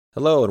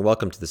Hello and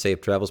welcome to the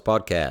Safe Travels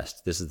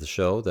Podcast. This is the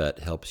show that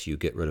helps you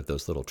get rid of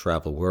those little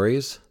travel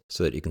worries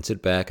so that you can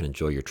sit back and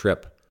enjoy your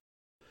trip.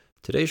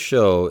 Today's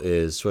show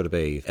is sort of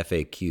a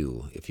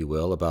FAQ, if you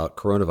will, about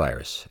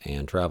coronavirus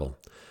and travel.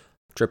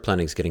 Trip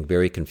planning is getting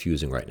very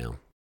confusing right now.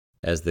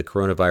 As the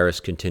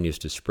coronavirus continues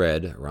to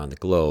spread around the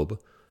globe,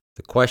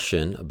 the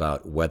question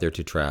about whether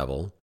to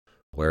travel,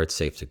 where it's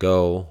safe to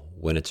go,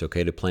 when it's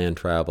okay to plan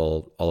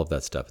travel, all of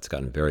that stuff, it's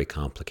gotten very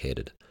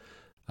complicated.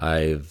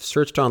 I've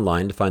searched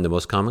online to find the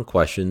most common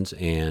questions,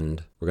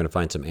 and we're going to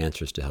find some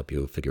answers to help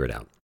you figure it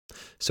out.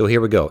 So here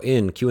we go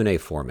in Q&A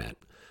format.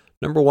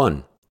 Number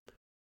one,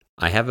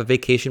 I have a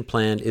vacation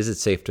planned. Is it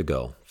safe to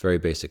go? Very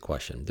basic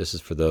question. This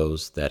is for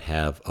those that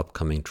have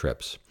upcoming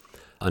trips.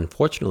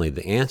 Unfortunately,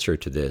 the answer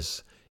to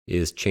this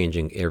is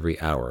changing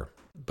every hour,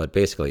 but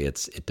basically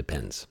it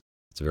depends.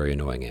 It's a very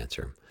annoying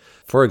answer.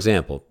 For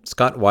example,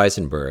 Scott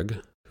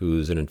Weisenberg,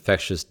 who's an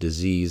infectious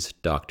disease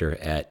doctor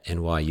at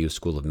NYU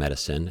School of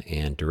Medicine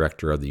and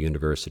director of the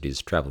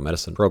university's travel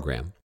medicine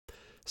program,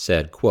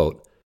 said,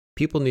 quote,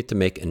 "People need to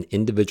make an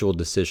individual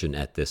decision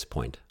at this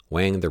point,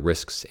 weighing the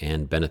risks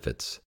and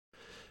benefits."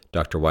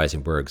 Dr.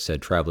 Weisenberg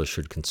said travelers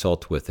should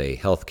consult with a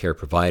healthcare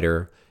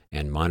provider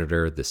and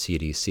monitor the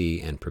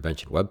CDC and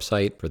prevention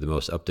website for the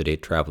most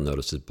up-to-date travel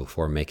notices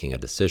before making a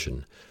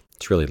decision.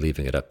 It's really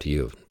leaving it up to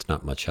you. It's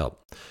not much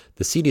help.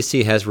 The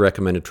CDC has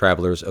recommended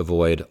travelers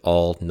avoid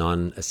all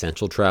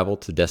non-essential travel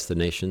to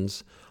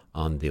destinations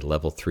on the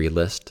level 3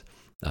 list.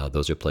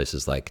 Those are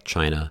places like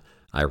China,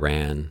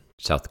 Iran,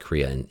 South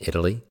Korea, and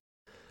Italy.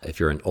 If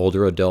you're an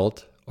older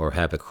adult or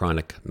have a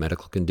chronic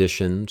medical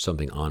condition,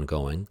 something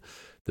ongoing,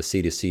 the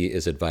CDC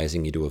is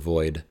advising you to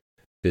avoid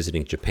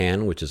visiting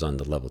Japan, which is on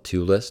the level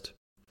 2 list.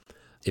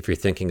 If you're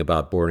thinking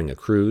about boarding a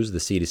cruise, the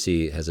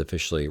CDC has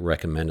officially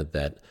recommended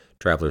that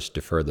travelers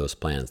defer those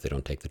plans. They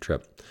don't take the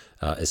trip,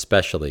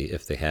 especially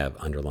if they have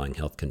underlying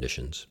health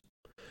conditions.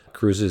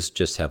 Cruises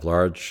just have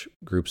large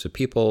groups of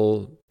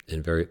people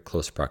in very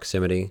close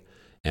proximity,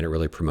 and it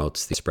really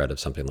promotes the spread of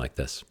something like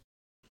this.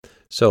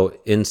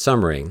 So in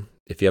summary,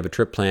 if you have a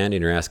trip planned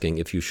and you're asking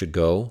if you should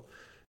go,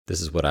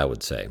 this is what I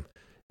would say.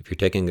 If you're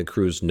taking a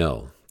cruise,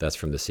 no, that's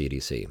from the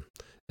CDC,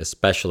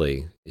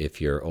 especially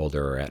if you're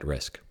older or at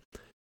risk.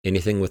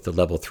 Anything with the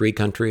level 3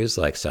 countries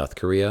like South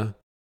Korea,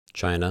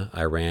 China,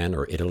 Iran,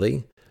 or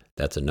Italy,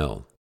 that's a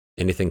no.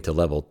 Anything to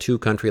level 2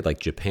 country like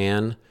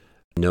Japan,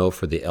 no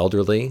for the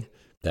elderly.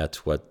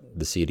 That's what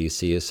the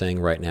CDC is saying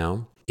right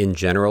now. In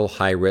general,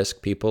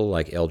 high-risk people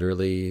like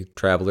elderly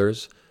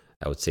travelers,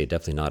 I would say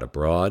definitely not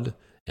abroad,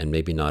 and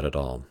maybe not at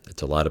all.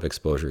 It's a lot of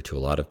exposure to a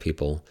lot of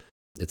people.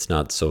 It's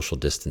not social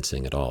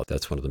distancing at all.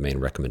 That's one of the main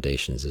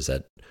recommendations, is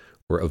that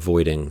we're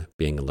avoiding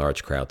being in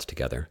large crowds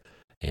together.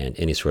 And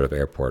any sort of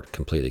airport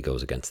completely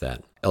goes against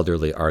that.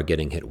 Elderly are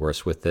getting hit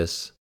worse with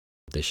this.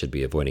 They should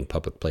be avoiding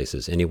public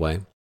places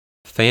anyway.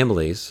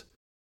 Families,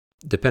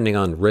 depending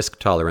on risk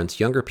tolerance,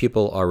 younger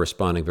people are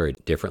responding very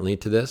differently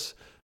to this,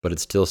 but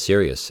it's still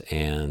serious.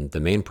 And the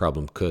main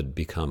problem could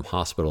become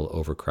hospital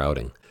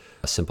overcrowding.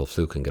 A simple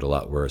flu can get a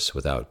lot worse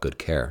without good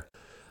care.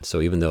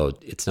 So even though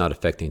it's not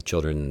affecting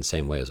children in the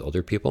same way as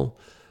older people,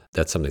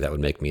 that's something that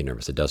would make me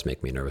nervous. It does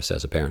make me nervous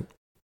as a parent.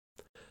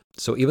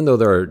 So even though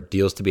there are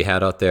deals to be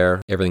had out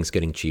there, everything's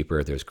getting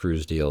cheaper. There's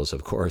cruise deals,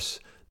 of course.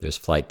 There's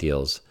flight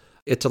deals.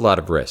 It's a lot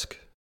of risk.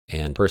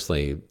 And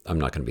personally, I'm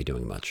not going to be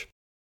doing much.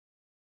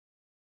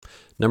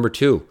 Number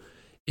 2,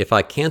 if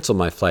I cancel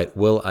my flight,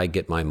 will I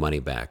get my money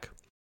back?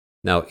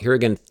 Now, here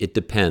again, it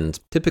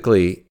depends.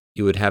 Typically,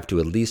 you would have to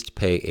at least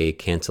pay a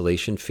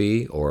cancellation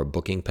fee or a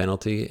booking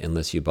penalty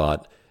unless you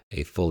bought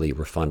a fully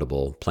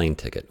refundable plane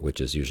ticket,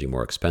 which is usually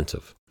more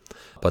expensive.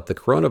 But the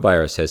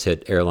coronavirus has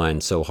hit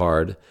airlines so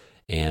hard,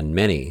 and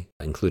many,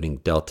 including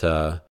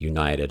Delta,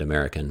 United,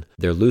 American,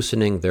 they're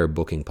loosening their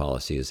booking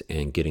policies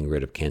and getting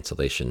rid of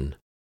cancellation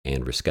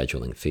and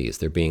rescheduling fees.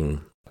 They're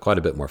being quite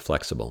a bit more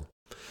flexible.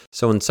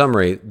 So in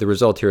summary, the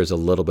result here is a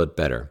little bit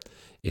better.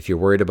 If you're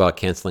worried about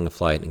canceling a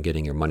flight and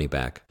getting your money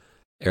back,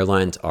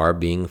 airlines are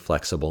being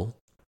flexible,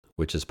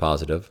 which is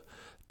positive.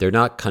 They're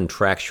not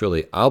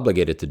contractually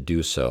obligated to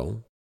do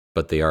so,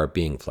 but they are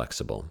being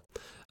flexible.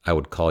 I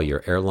would call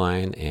your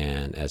airline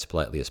and, as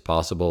politely as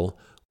possible,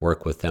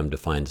 work with them to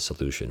find a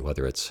solution,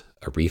 whether it's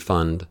a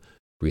refund,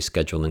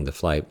 rescheduling the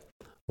flight,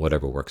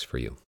 whatever works for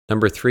you.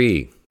 Number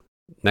 3,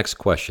 next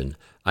question.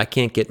 I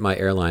can't get my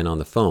airline on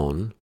the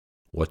phone.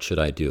 What should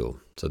I do?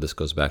 So this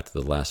goes back to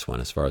the last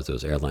one as far as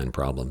those airline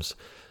problems.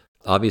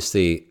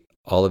 Obviously,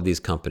 all of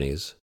these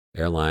companies,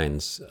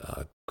 airlines,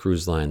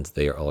 cruise lines,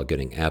 they are all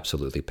getting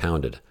absolutely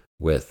pounded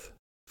with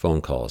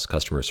phone calls,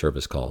 customer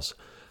service calls.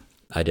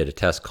 I did a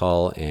test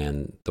call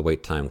and the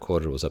wait time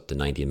quoted was up to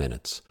 90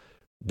 minutes.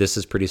 This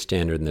is pretty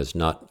standard, and there's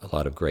not a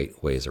lot of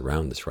great ways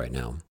around this right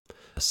now.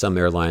 Some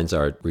airlines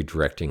are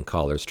redirecting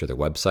callers to their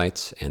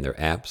websites and their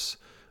apps,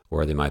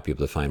 or they might be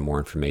able to find more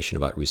information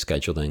about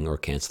rescheduling or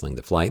canceling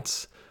the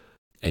flights,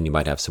 and you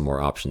might have some more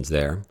options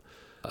there.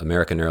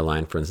 American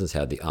Airlines, for instance,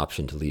 had the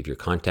option to leave your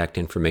contact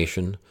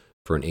information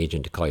for an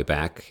agent to call you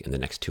back in the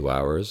next 2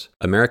 hours.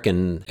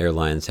 American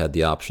Airlines had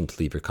the option to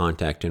leave your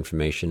contact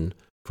information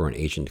for an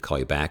agent to call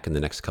you back in the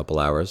next couple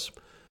hours.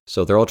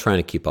 So they're all trying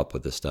to keep up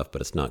with this stuff,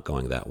 but it's not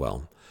going that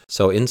well.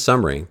 So in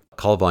summary,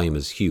 call volume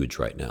is huge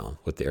right now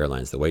with the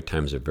airlines. The wait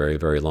times are very,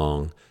 very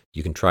long.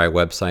 You can try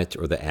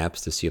websites or the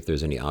apps to see if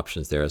there's any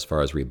options there as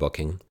far as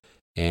rebooking.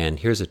 And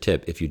here's a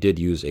tip. If you did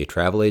use a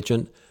travel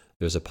agent,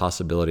 there's a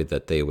possibility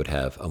that they would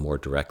have a more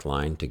direct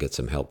line to get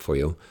some help for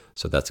you.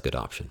 So that's a good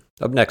option.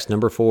 Up next,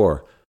 number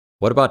 4,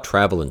 what about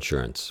travel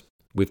insurance?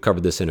 We've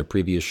covered this in a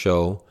previous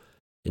show.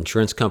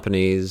 Insurance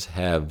companies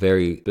have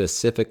very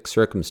specific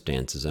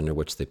circumstances under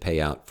which they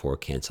pay out for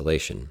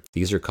cancellation.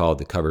 These are called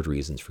the covered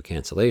reasons for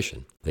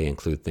cancellation. They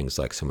include things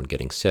like someone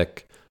getting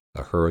sick,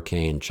 a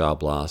hurricane,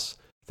 job loss,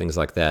 things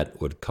like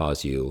that would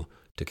cause you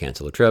to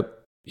cancel a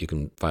trip. You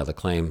can file a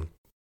claim,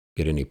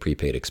 get any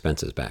prepaid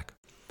expenses back.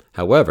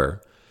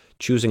 However,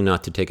 choosing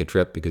not to take a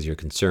trip because you're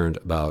concerned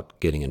about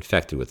getting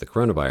infected with the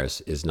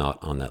coronavirus is not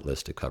on that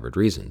list of covered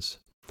reasons.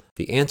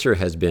 The answer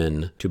has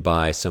been to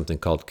buy something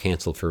called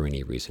cancel for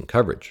any reason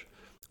coverage,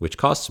 which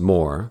costs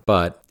more,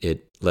 but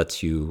it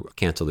lets you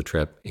cancel the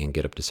trip and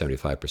get up to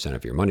 75%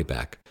 of your money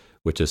back,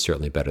 which is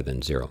certainly better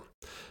than zero.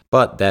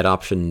 But that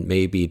option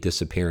may be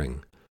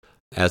disappearing.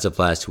 As of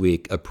last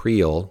week,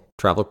 April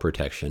Travel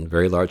Protection,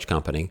 very large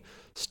company,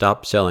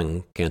 stopped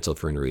selling cancel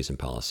for any reason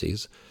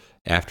policies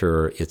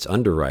after its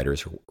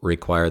underwriters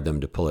required them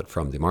to pull it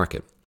from the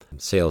market.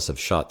 Sales have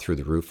shot through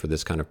the roof for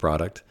this kind of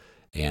product,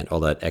 and all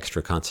that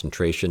extra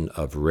concentration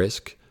of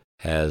risk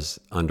has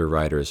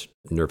underwriters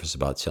nervous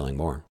about selling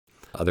more.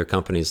 Other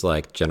companies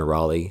like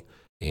Generali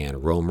and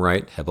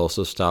RoamRight have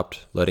also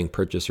stopped letting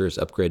purchasers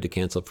upgrade to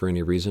cancel for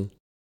any reason.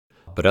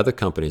 But other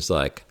companies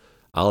like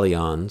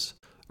Allianz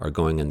are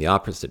going in the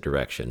opposite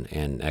direction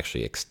and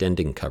actually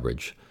extending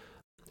coverage.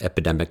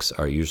 Epidemics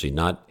are usually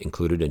not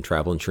included in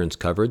travel insurance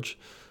coverage,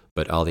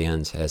 but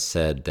Allianz has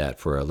said that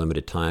for a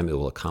limited time it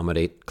will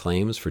accommodate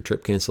claims for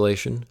trip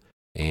cancellation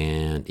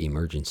and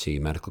emergency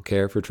medical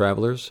care for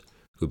travelers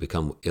who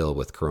become ill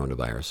with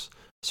coronavirus.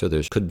 So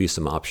there could be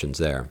some options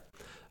there.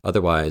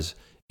 Otherwise,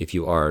 if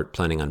you are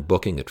planning on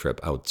booking a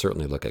trip, I would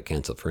certainly look at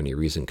cancel for any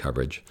reason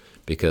coverage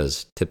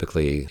because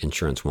typically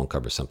insurance won't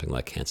cover something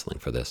like canceling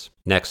for this.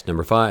 Next,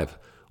 number 5,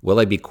 will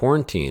I be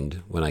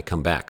quarantined when I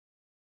come back?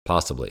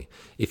 Possibly.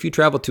 If you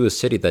travel to a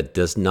city that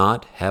does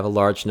not have a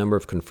large number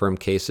of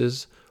confirmed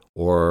cases,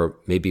 or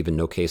maybe even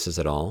no cases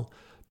at all,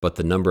 but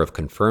the number of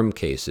confirmed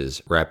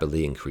cases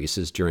rapidly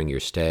increases during your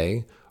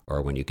stay,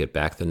 or when you get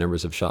back the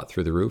numbers have shot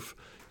through the roof,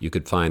 you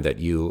could find that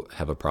you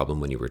have a problem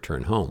when you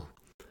return home.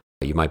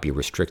 You might be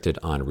restricted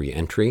on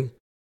re-entry,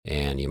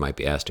 and you might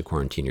be asked to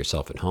quarantine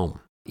yourself at home.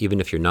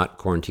 Even if you're not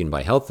quarantined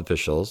by health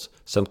officials,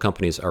 some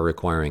companies are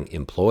requiring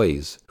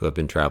employees who have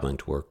been traveling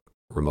to work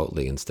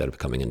remotely instead of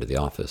coming into the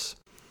office.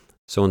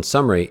 So in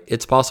summary,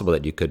 it's possible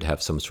that you could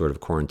have some sort of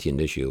quarantine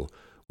issue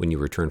when you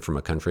return from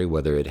a country,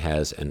 whether it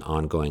has an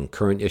ongoing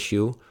current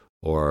issue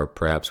or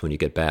perhaps when you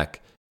get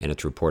back and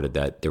it's reported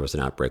that there was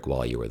an outbreak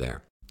while you were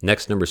there.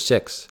 Next, number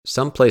 6,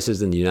 some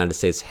places in the United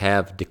States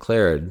have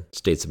declared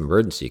states of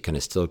emergency. Can I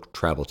still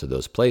travel to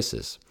those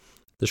places?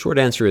 The short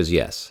answer is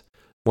yes.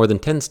 More than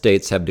 10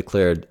 states have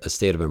declared a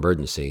state of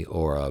emergency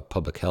or a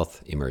public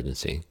health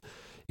emergency,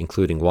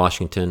 including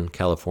Washington,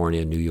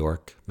 California, New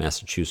York,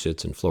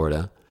 Massachusetts, and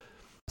Florida.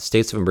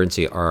 States of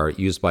emergency are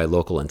used by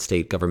local and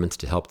state governments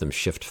to help them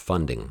shift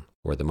funding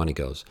where the money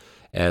goes,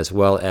 as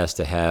well as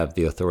to have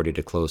the authority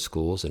to close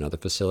schools and other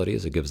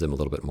facilities. It gives them a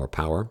little bit more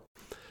power.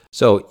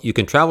 So you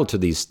can travel to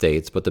these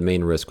states, but the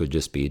main risk would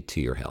just be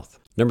to your health.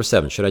 Number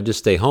 7, should I just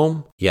stay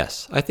home?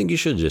 Yes, I think you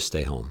should just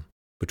stay home.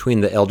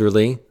 Between the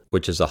elderly,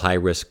 which is a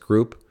high-risk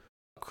group,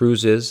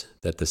 cruises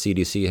that the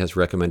CDC has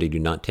recommended you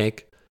not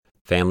take,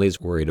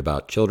 families worried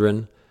about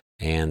children,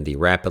 and the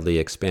rapidly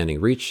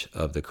expanding reach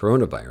of the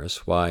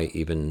coronavirus, why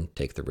even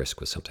take the risk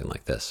with something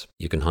like this?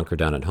 You can hunker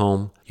down at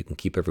home, you can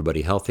keep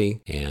everybody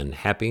healthy and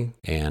happy,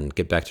 and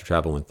get back to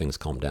travel when things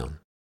calm down.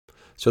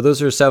 So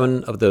those are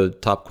 7 of the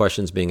top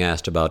questions being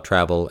asked about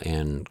travel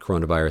and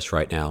coronavirus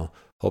right now.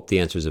 Hope the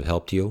answers have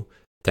helped you.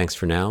 Thanks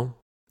for now.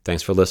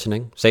 Thanks for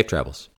listening. Safe travels.